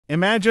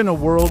Imagine a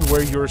world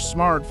where your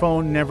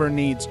smartphone never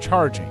needs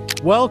charging.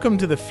 Welcome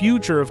to the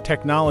future of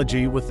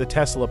technology with the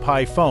Tesla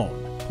Pi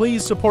phone.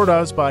 Please support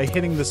us by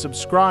hitting the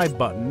subscribe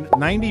button.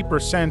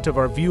 90% of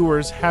our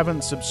viewers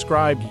haven't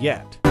subscribed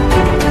yet.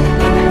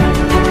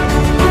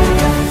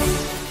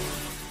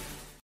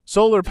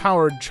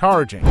 Solar-powered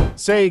charging.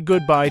 Say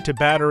goodbye to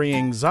battery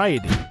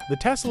anxiety. The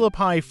Tesla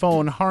Pi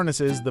phone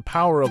harnesses the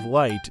power of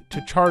light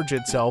to charge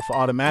itself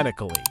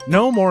automatically.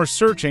 No more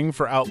searching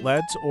for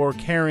outlets or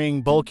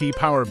carrying bulky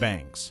power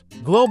banks.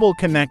 Global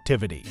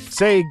connectivity.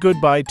 Say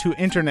goodbye to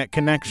internet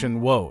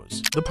connection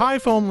woes. The Pi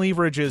phone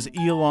leverages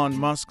Elon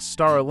Musk's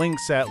Starlink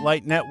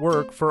satellite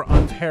network for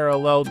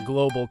unparalleled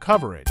global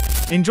coverage.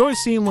 Enjoy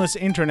seamless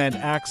internet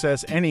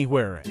access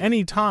anywhere,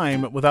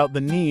 anytime without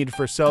the need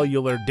for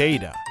cellular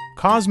data.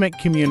 Cosmic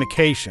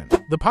communication.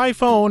 The Pi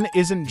phone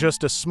isn't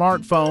just a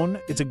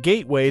smartphone, it's a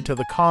gateway to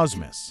the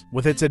cosmos.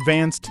 With its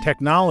advanced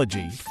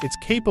technology, it's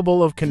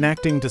capable of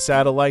connecting to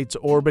satellites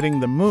orbiting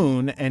the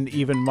Moon and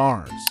even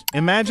Mars.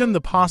 Imagine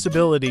the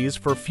possibilities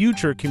for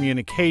future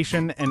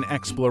communication and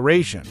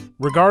exploration.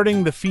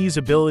 Regarding the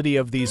feasibility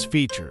of these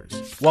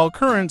features, while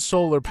current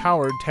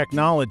solar-powered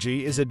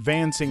technology is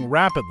advancing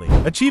rapidly,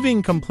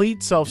 achieving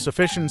complete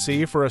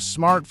self-sufficiency for a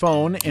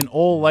smartphone in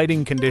all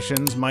lighting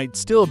conditions might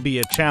still be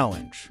a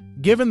challenge.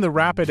 Given the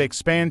rapid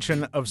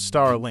expansion of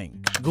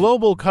Starlink,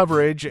 global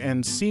coverage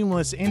and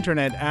seamless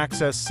internet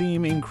access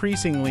seem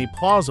increasingly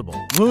plausible.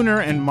 Lunar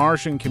and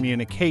Martian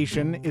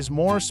communication is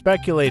more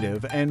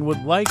speculative and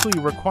would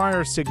likely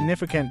require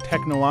significant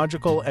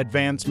technological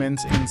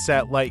advancements in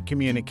satellite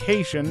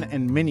communication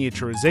and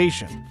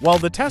miniaturization. While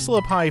the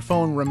Tesla Pi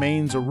phone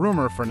remains a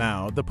rumor for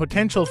now, the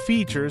potential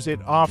features it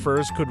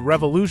offers could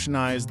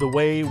revolutionize the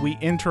way we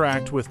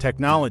interact with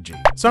technology.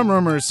 Some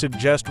rumors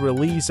suggest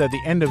release at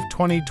the end of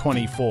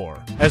 2024.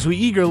 As we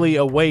eagerly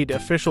await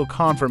official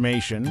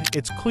confirmation,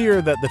 it's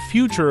clear that the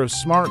future of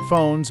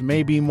smartphones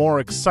may be more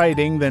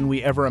exciting than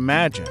we ever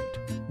imagined.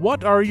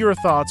 What are your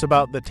thoughts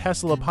about the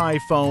Tesla Pi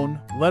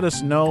phone? Let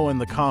us know in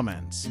the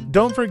comments.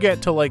 Don't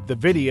forget to like the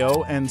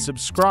video and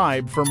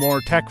subscribe for more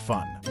tech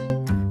fun.